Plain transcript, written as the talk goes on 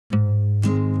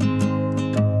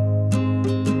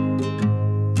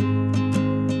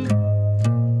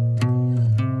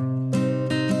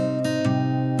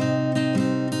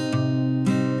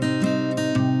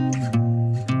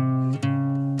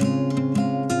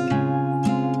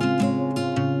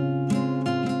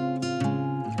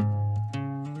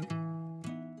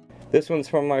This one's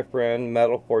from my friend,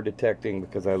 Metal for Detecting,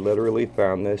 because I literally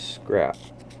found this scrap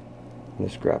in the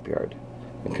scrapyard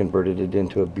and converted it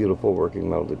into a beautiful working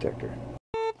metal detector.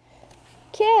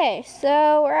 Okay,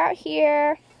 so we're out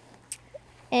here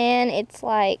and it's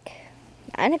like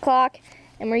 9 o'clock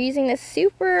and we're using this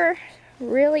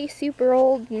really super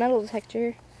old metal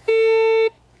detector.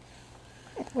 It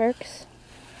works,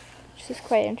 which is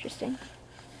quite interesting.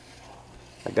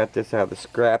 I got this out of the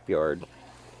scrapyard.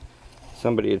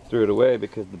 Somebody had threw it away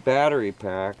because the battery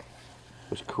pack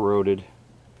was corroded.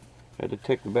 I had to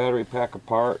take the battery pack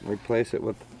apart and replace it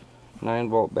with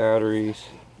 9-volt batteries.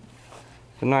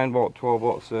 The 9-volt,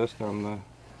 12-volt system. The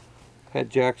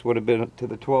head jacks would have been to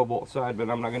the 12-volt side, but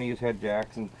I'm not going to use head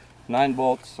jacks. And 9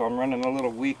 volts, so I'm running a little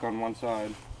weak on one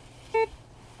side.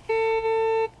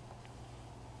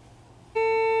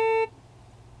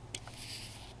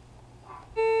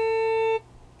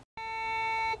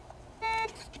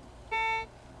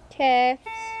 Okay,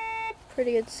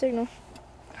 pretty good signal.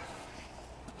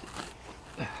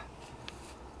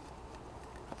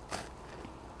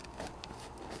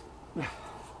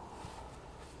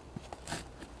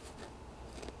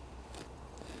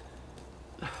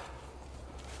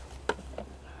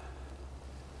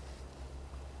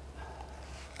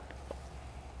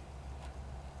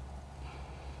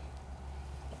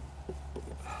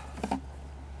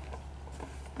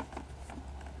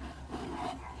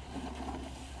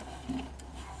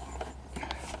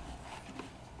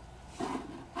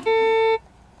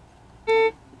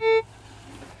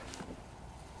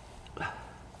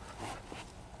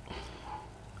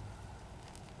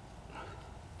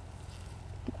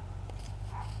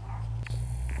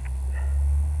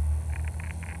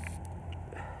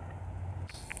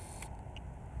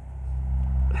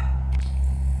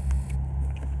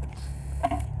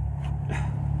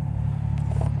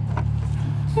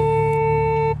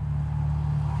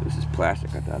 This is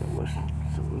plastic, I thought it was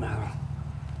some metal.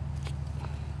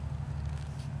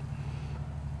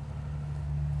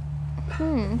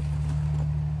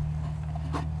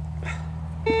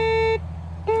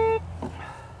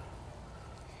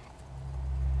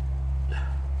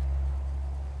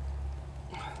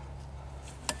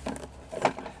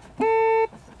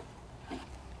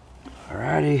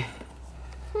 Alrighty.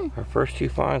 Our first two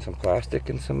finds, some plastic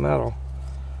and some metal.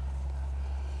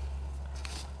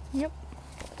 Yep.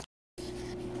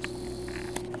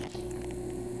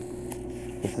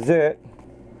 This is it.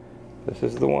 This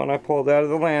is the one I pulled out of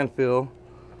the landfill.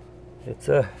 It's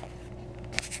a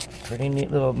pretty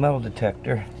neat little metal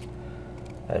detector.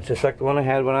 It's just like the one I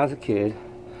had when I was a kid.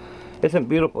 It's in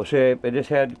beautiful shape. It just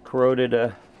had corroded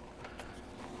a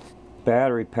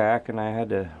battery pack and I had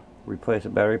to replace a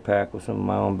battery pack with some of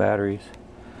my own batteries.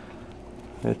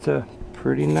 It's a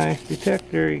pretty nice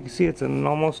detector. You can see it's in an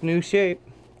almost new shape.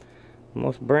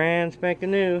 Almost brand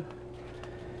spanking new.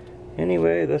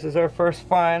 Anyway, this is our first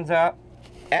finds out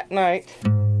at night.